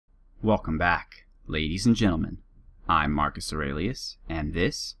Welcome back, ladies and gentlemen. I'm Marcus Aurelius, and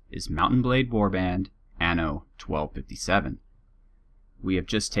this is Mountain Blade Warband, Anno 1257. We have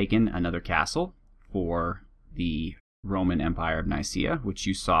just taken another castle for the Roman Empire of Nicaea, which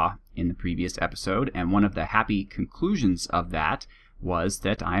you saw in the previous episode, and one of the happy conclusions of that was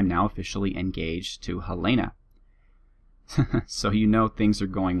that I am now officially engaged to Helena. So you know things are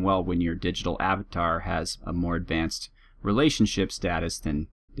going well when your digital avatar has a more advanced relationship status than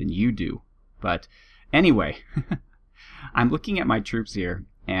you do. But anyway, I'm looking at my troops here,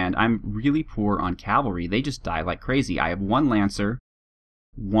 and I'm really poor on cavalry. They just die like crazy. I have one lancer,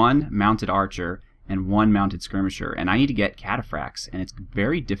 one mounted archer, and one mounted skirmisher, and I need to get cataphracts, and it's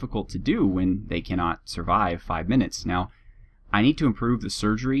very difficult to do when they cannot survive 5 minutes. Now, I need to improve the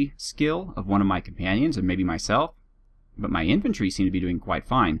surgery skill of one of my companions, and maybe myself, but my infantry seem to be doing quite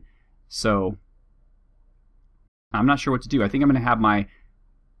fine. So, I'm not sure what to do. I think I'm going to have my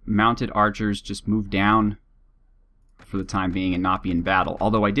mounted archers just move down for the time being and not be in battle.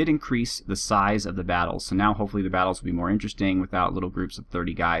 Although I did increase the size of the battles, so now hopefully the battles will be more interesting without little groups of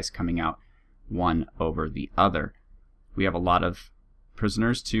 30 guys coming out one over the other. We have a lot of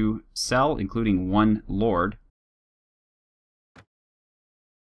prisoners to sell, including one lord.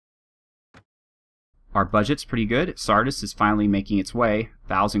 Our budget's pretty good. Sardis is finally making its way.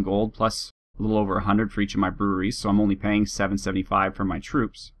 1,000 gold plus a little over 100 for each of my breweries, so I'm only paying 775 for my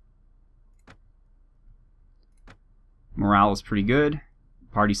troops. Morale is pretty good.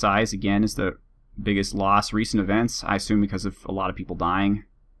 Party size, again, is the biggest loss. Recent events, I assume because of a lot of people dying.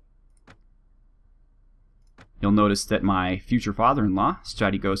 You'll notice that my future father-in-law,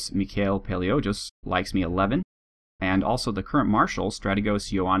 Strategos Mikhail Paleojos, likes me 11, and also the current marshal,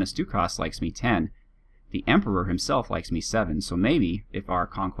 Strategos Ioannis Doukas, likes me 10. The emperor himself likes me 7, so maybe, if our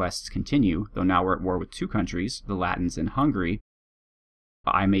conquests continue, though now we're at war with 2 countries, the Latins and Hungary,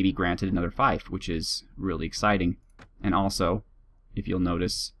 I may be granted another fief, which is really exciting. And also, if you'll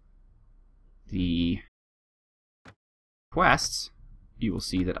notice the quests, you will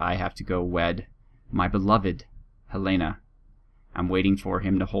see that I have to go wed my beloved Helena. I'm waiting for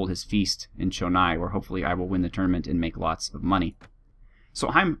him to hold his feast in Chonai, where hopefully I will win the tournament and make lots of money. So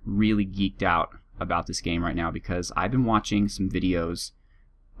I'm really geeked out about this game right now because I've been watching some videos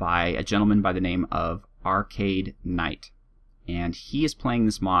by a gentleman by the name of Arcade Knight, and he is playing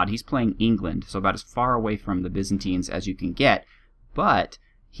this mod. He's playing England, so about as far away from the Byzantines as you can get, but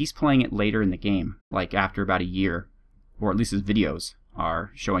he's playing it later in the game, like after about a year, or at least his videos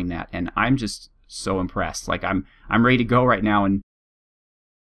are showing that, and I'm just so impressed. Like I'm ready to go right now and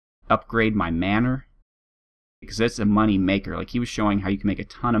upgrade my manor, because it's a money maker. Like, he was showing how you can make a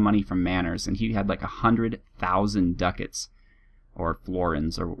ton of money from manors, and he had like 100,000 ducats, or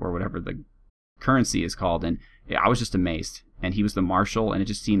florins, or whatever the currency is called, and I was just amazed. And he was the marshal, and it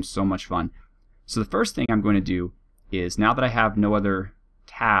just seemed so much fun. So the first thing I'm going to do is, now that I have no other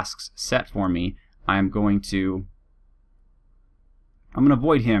tasks set for me, I'm going to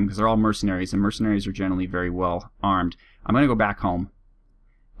avoid him, because they're all mercenaries, and mercenaries are generally very well armed. I'm going to go back home,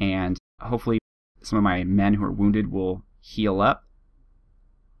 and hopefully some of my men who are wounded will heal up.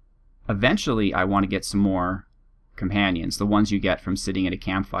 Eventually, I want to get some more companions, the ones you get from sitting at a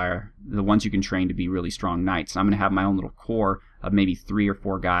campfire, the ones you can train to be really strong knights. I'm going to have my own little corps of maybe 3 or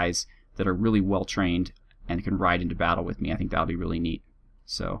 4 guys that are really well trained and can ride into battle with me. I think that'll be really neat.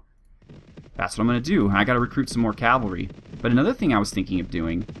 So that's what I'm going to do. I got to recruit some more cavalry. But another thing I was thinking of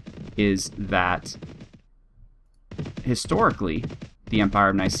doing is that historically, the Empire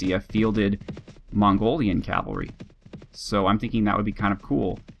of Nicaea fielded Mongolian cavalry. So I'm thinking that would be kind of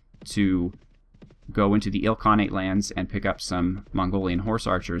cool to go into the Ilkhanate lands and pick up some Mongolian horse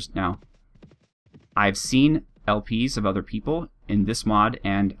archers. Now, I've seen LPs of other people in this mod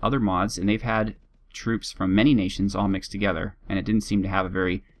and other mods, and they've had troops from many nations all mixed together, and it didn't seem to have a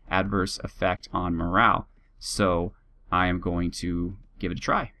very adverse effect on morale. So I am going to give it a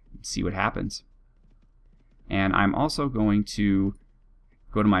try and see what happens. And I'm also going to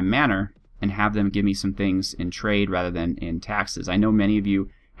go to my manor and have them give me some things in trade rather than in taxes. I know many of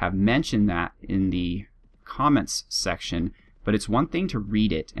you have mentioned that in the comments section, but it's one thing to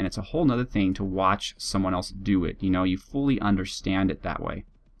read it, and it's a whole nother thing to watch someone else do it. You know, you fully understand it that way.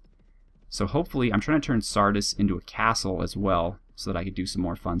 So hopefully, I'm trying to turn Sardis into a castle as well, so that I could do some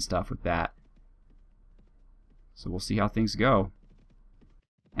more fun stuff with that. So we'll see how things go.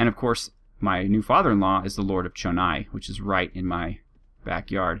 And of course, my new father-in-law is the Lord of Chonai, which is right in my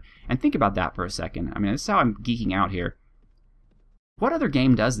backyard. And think about that for a second. I mean, this is how I'm geeking out here. What other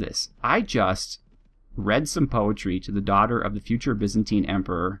game does this? I just read some poetry to the daughter of the future Byzantine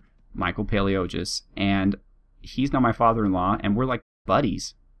emperor, Michael Paleojos, and he's now my father-in-law, and we're like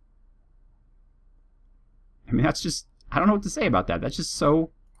buddies. I mean, that's just, I don't know what to say about that. That's just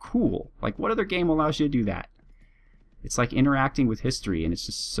so cool. Like, what other game allows you to do that? It's like interacting with history, and it's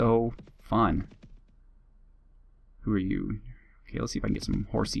just so fun. Who are you? Okay, let's see if I can get some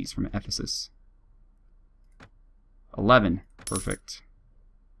horsies from Ephesus. 11. Perfect.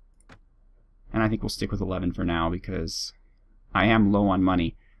 And I think we'll stick with 11 for now because I am low on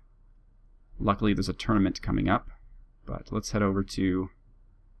money. Luckily, there's a tournament coming up. But let's head over to...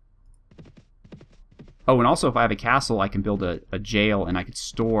 Oh, and also if I have a castle, I can build a jail, and I could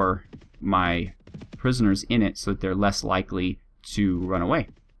store my prisoners in it so that they're less likely to run away.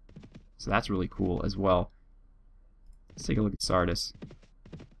 So that's really cool as well. Let's take a look at Sardis.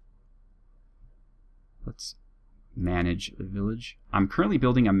 Let's manage the village. I'm currently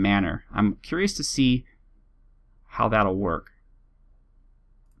building a manor. I'm curious to see how that'll work.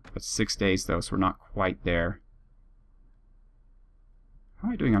 But 6 days though, so we're not quite there. How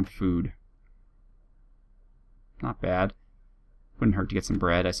am I doing on food? Not bad. Wouldn't hurt to get some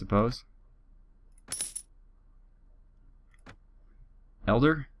bread, I suppose.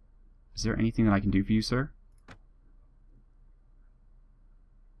 Elder, is there anything that I can do for you, sir?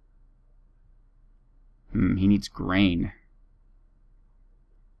 He needs grain.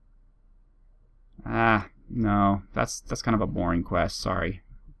 Ah, no. That's kind of a boring quest. Sorry.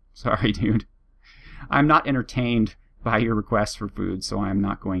 Sorry, dude. I'm not entertained by your request for food, so I'm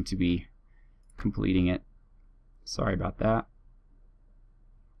not going to be completing it. Sorry about that.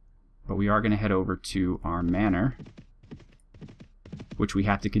 But we are going to head over to our manor, which we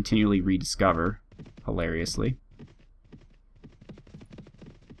have to continually rediscover, hilariously.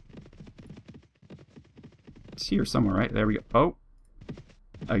 It's here somewhere, right? There we go. Oh!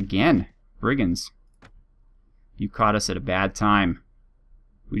 Again! Brigands. You caught us at a bad time.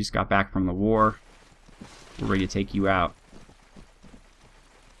 We just got back from the war. We're ready to take you out.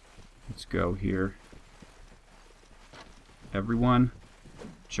 Let's go here. Everyone,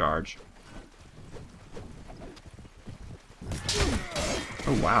 charge.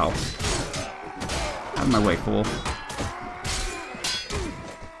 Oh, wow. Out of my way, fool.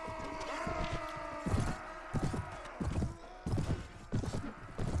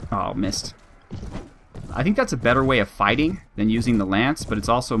 Oh, missed. I think that's a better way of fighting than using the lance, but it's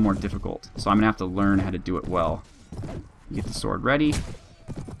also more difficult. So I'm going to have to learn how to do it well. Get the sword ready.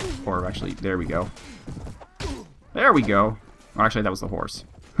 Or actually, there we go. There we go. Oh, actually, that was the horse.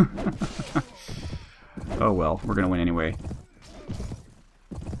 Oh well, we're going to win anyway.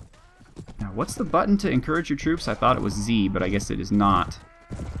 Now, what's the button to encourage your troops? I thought it was Z, but I guess it is not.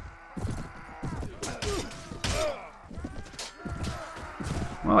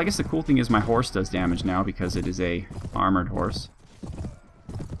 Well, I guess the cool thing is my horse does damage now because it is a armored horse.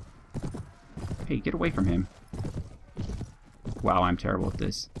 Hey, get away from him. Wow, I'm terrible at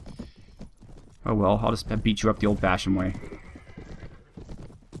this. Oh well, I'll just beat you up the old-fashioned way.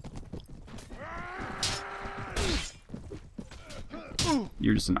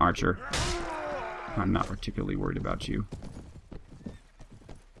 You're just an archer. I'm not particularly worried about you.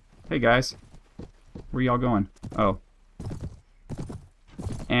 Hey guys, where y'all going? Oh.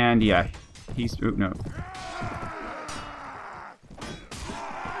 And yeah, he's... Ooh, no.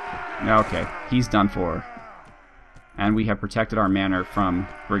 Okay, he's done for. And we have protected our manor from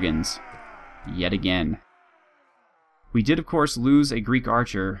brigands. Yet again. We did, of course, lose a Greek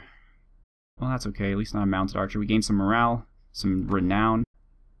archer. Well, that's okay, at least not a mounted archer. We gained some morale, some renown.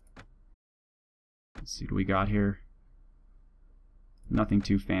 Let's see what we got here. Nothing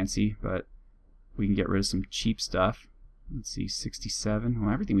too fancy, but we can get rid of some cheap stuff. Let's see, 67.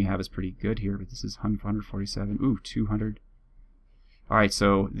 Well, everything we have is pretty good here, but this is 147. Ooh, 200. Alright,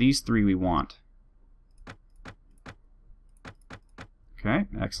 so these three we want. Okay,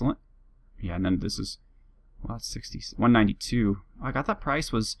 excellent. Yeah, and then this is, well, it's 192. Oh, I got that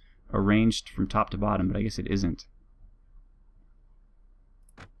price was arranged from top to bottom, but I guess it isn't.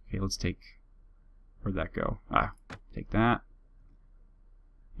 Okay, let's take, where'd that go? Ah, take that.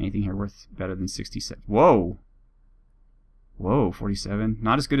 Anything here worth better than 67? Whoa! Whoa, 47.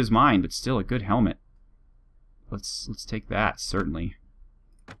 Not as good as mine, but still a good helmet. Let's take that, certainly.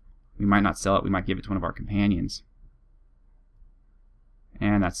 We might not sell it, we might give it to one of our companions.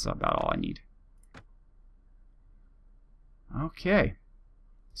 And that's about all I need. Okay.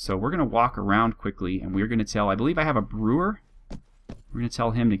 So we're going to walk around quickly, and we're going to tell, I believe I have a brewer. We're going to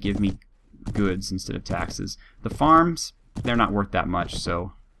tell him to give me goods instead of taxes. The farms, they're not worth that much,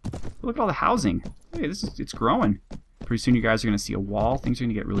 so... Look at all the housing. Hey, it's growing. Pretty soon you guys are going to see a wall. Things are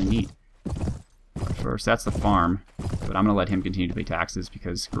going to get really neat. But first, that's the farm. But I'm going to let him continue to pay taxes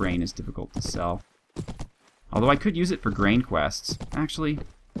because grain is difficult to sell. Although I could use it for grain quests. Actually,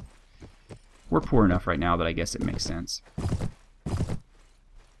 We're poor enough right now that I guess it makes sense.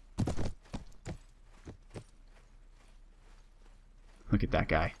 Look at that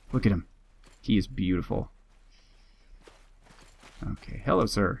guy. Look at him. He is beautiful. Okay. Hello,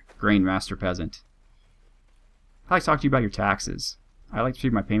 sir. Grain master peasant. I'd like to talk to you about your taxes. I like to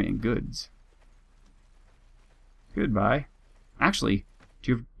receive my payment in goods. Goodbye. Actually,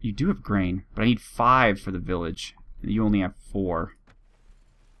 you do have grain, but I need 5 for the village. And you only have 4.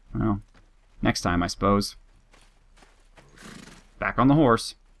 Well, next time, I suppose. Back on the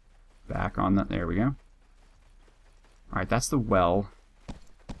horse. Back on the... There we go. Alright, that's the well.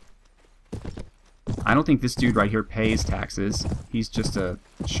 I don't think this dude right here pays taxes. He's just a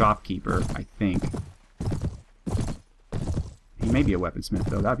shopkeeper, I think. He may be a weaponsmith,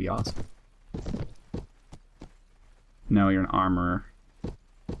 though. That'd be awesome. No, you're an armorer.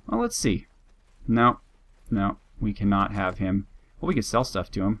 Well, let's see. No. No, we cannot have him. Well, we could sell stuff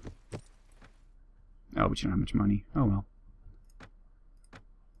to him. Oh, but you don't have much money. Oh, well.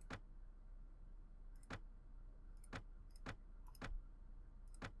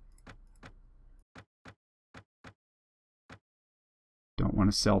 Don't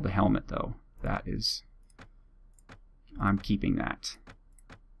want to sell the helmet, though. That is... I'm keeping that.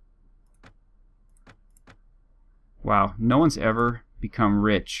 Wow, no one's ever become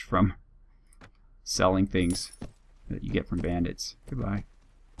rich from selling things that you get from bandits. Goodbye.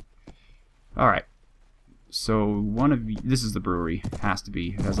 Alright. So, one of you... This is the brewery. Has to be.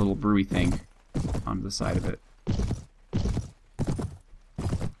 It has a little brewery thing on the side of it.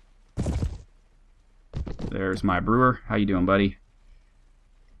 There's my brewer. How you doing, buddy?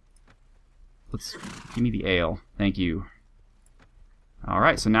 Let's... Give me the ale. Thank you.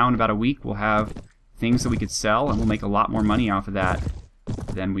 Alright, so now in about a week we'll have things that we could sell, and we'll make a lot more money off of that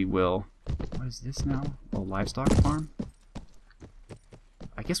than we will... What is this now? A livestock farm?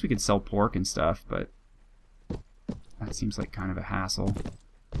 I guess we could sell pork and stuff, but that seems like kind of a hassle.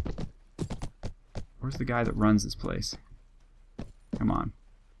 Where's the guy that runs this place? Come on.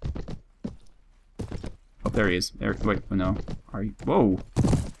 Oh, there he is. There. Wait, no. Are you? Whoa!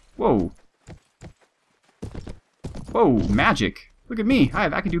 Whoa! Whoa! Magic! Look at me!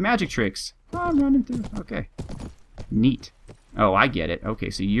 I can do magic tricks! Oh, I'm running through. Okay. Neat. Oh, I get it. Okay,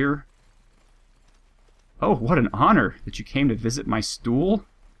 so you're... Oh, what an honor that you came to visit my stool.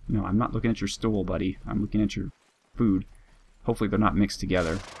 No, I'm not looking at your stool, buddy. I'm looking at your food. Hopefully they're not mixed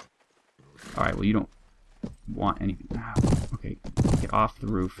together. Alright, well, you don't want anything. Ah, okay, get off the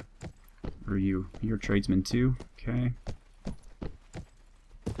roof. Or you're a tradesman too? Okay.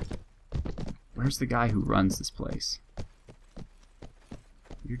 Where's the guy who runs this place?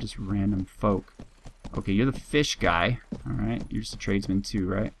 You're just random folk. Okay, you're the fish guy. Alright, you're just a tradesman too,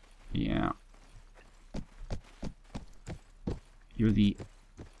 right? Yeah. You're the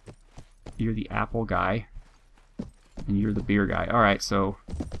apple guy. And you're the beer guy. Alright, so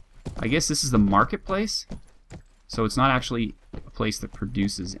I guess this is the marketplace? So it's not actually a place that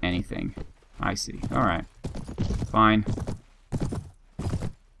produces anything. I see. Alright. Fine.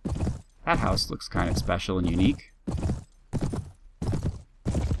 That house looks kind of special and unique.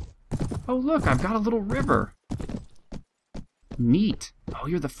 Oh look, I've got a little river. Neat. Oh,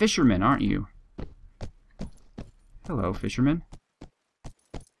 you're the fisherman, aren't you? Hello, fisherman.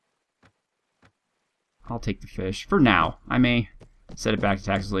 I'll take the fish. For now. I may set it back to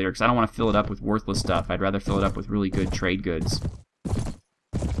taxes later, because I don't want to fill it up with worthless stuff. I'd rather fill it up with really good trade goods.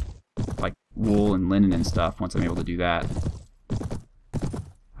 Like wool and linen and stuff, once I'm able to do that.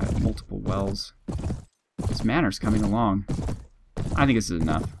 I have multiple wells. This manor's coming along. I think this is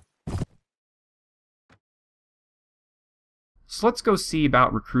enough. So let's go see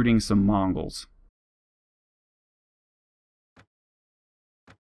about recruiting some Mongols.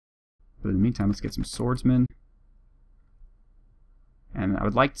 But in the meantime, let's get some swordsmen. And I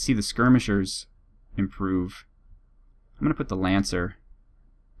would like to see the skirmishers improve. I'm going to put the lancer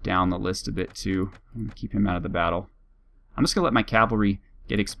down the list a bit too. I'm going to keep him out of the battle. I'm just going to let my cavalry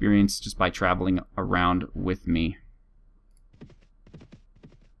get experience just by traveling around with me.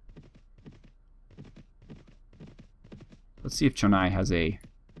 Let's see if Chonai has a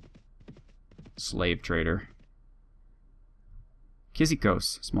slave trader.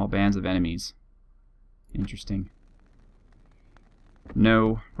 Kizikos, small bands of enemies. Interesting.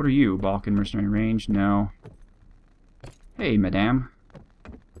 No. What are you? Balkan mercenary range? No. Hey, madame.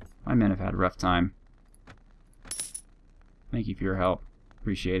 My men have had a rough time. Thank you for your help.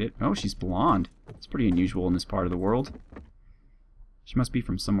 Appreciate it. Oh, she's blonde. It's pretty unusual in this part of the world. She must be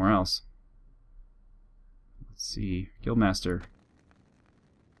from somewhere else. Let's see. Guildmaster.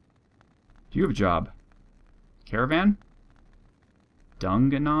 Do you have a job? Caravan?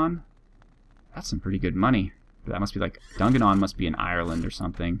 Dunganon? That's some pretty good money. That must be like... Dungannon must be in Ireland or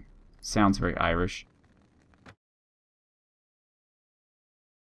something. Sounds very Irish.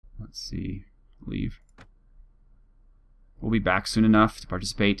 Let's see. Leave. We'll be back soon enough to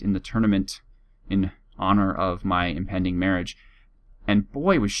participate in the tournament in honor of my impending marriage. And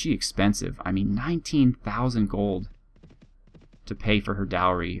boy, was she expensive. I mean, 19,000 gold to pay for her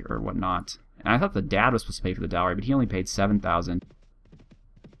dowry or whatnot. And I thought the dad was supposed to pay for the dowry, but he only paid 7,000.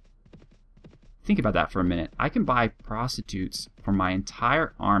 Think about that for a minute. I can buy prostitutes for my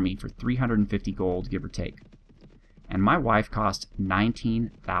entire army for 350 gold, give or take. And my wife cost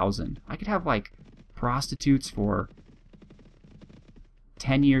 19,000. I could have, like, prostitutes for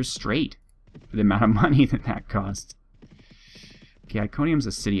 10 years straight for the amount of money that cost. Okay, Iconium's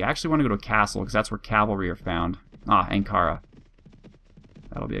a city. I actually want to go to a castle, because that's where cavalry are found. Ah, Ankara.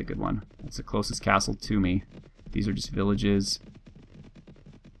 That'll be a good one. That's the closest castle to me. These are just villages.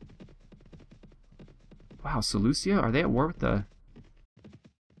 Wow, Seleucia? Are they at war with the...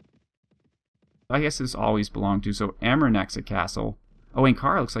 I guess this always belonged to. So Ameronek's a castle. Oh,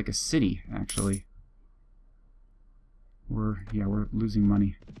 Ankara looks like a city, actually. We're losing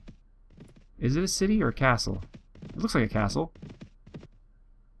money. Is it a city or a castle? It looks like a castle.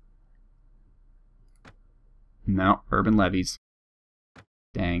 No, urban levies.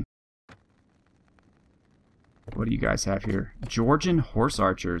 Dang. What do you guys have here? Georgian horse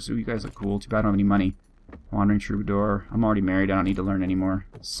archers. Ooh, you guys look cool. Too bad I don't have any money. Wandering troubadour. I'm already married. I don't need to learn any more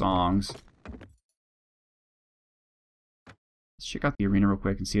songs. Let's check out the arena real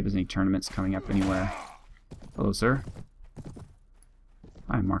quick and see if there's any tournaments coming up anywhere. Hello, sir.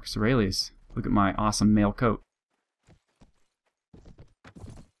 I'm Marcus Aurelius. Look at my awesome mail coat.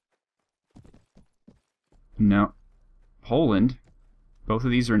 No. Poland. Both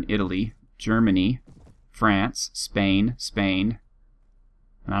of these are in Italy. Germany. France. Spain.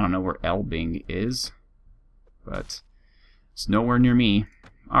 And I don't know where Elbing is. But it's nowhere near me.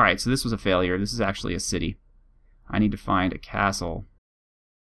 Alright, so this was a failure. This is actually a city. I need to find a castle.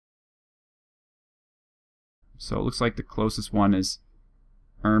 So it looks like the closest one is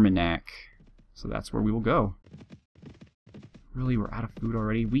Erminek. So that's where we will go. Really, we're out of food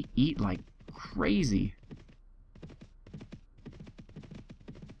already? We eat like crazy.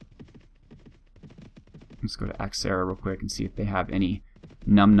 Let's go to Axera real quick and see if they have any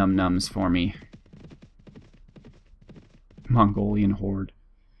num-num-nums for me. Mongolian horde.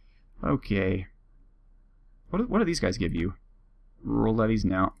 Okay. What do these guys give you? Rural levies?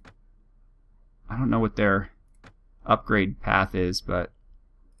 No. I don't know what their upgrade path is, but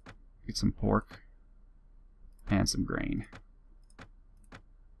get some pork and some grain.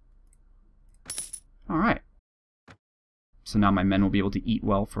 Alright. So now my men will be able to eat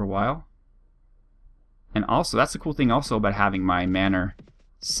well for a while. And also, that's the cool thing also about having my manor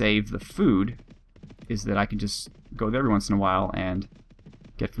save the food, is that I can just go there every once in a while and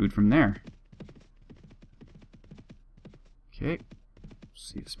get food from there. Okay.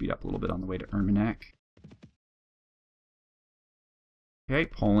 See, speed up a little bit on the way to Erminek. Okay,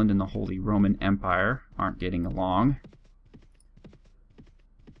 Poland and the Holy Roman Empire aren't getting along.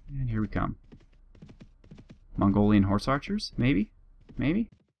 And here we come. Mongolian horse archers? Maybe? Maybe?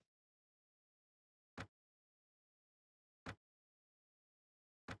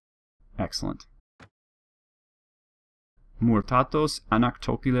 Excellent. Murtatos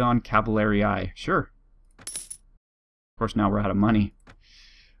Anaktokilion Cavalleriae. Sure. Of course, now we're out of money.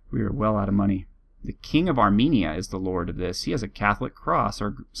 We are well out of money. The King of Armenia is the lord of this. He has a Catholic cross,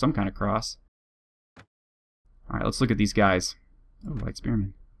 or some kind of cross. Alright, let's look at these guys. Oh, light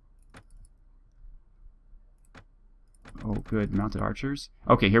spearmen. Oh, good. Mounted archers.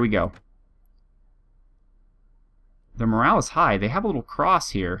 Okay, here we go. Their morale is high. They have a little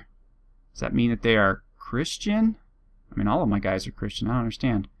cross here. Does that mean that they are Christian? I mean, all of my guys are Christian. I don't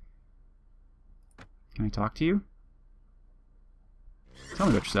understand. Can I talk to you? Tell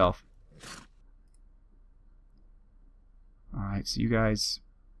me about yourself. Alright, so you guys...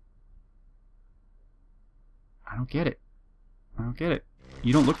 I don't get it. I don't get it.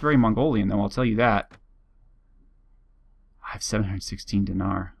 You don't look very Mongolian, though, I'll tell you that. I have 716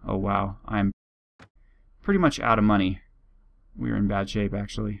 dinar. Oh, wow. I'm pretty much out of money. We're in bad shape,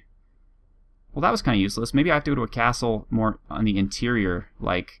 actually. Well, that was kind of useless. Maybe I have to go to a castle more on the interior,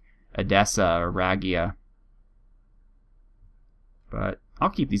 like Edessa or Ragia. But I'll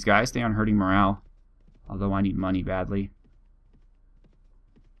keep these guys. They aren't hurting morale. Although I need money badly.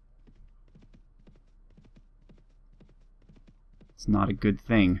 It's not a good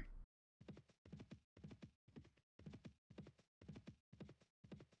thing.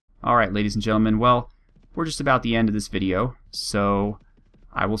 Alright, ladies and gentlemen. Well, we're just about the end of this video. So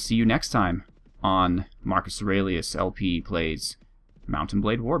I will see you next time. on Marcus Aurelius LP Plays Mount and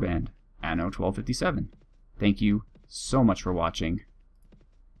Blade Warband, Anno 1257. Thank you so much for watching.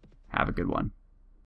 Have a good one.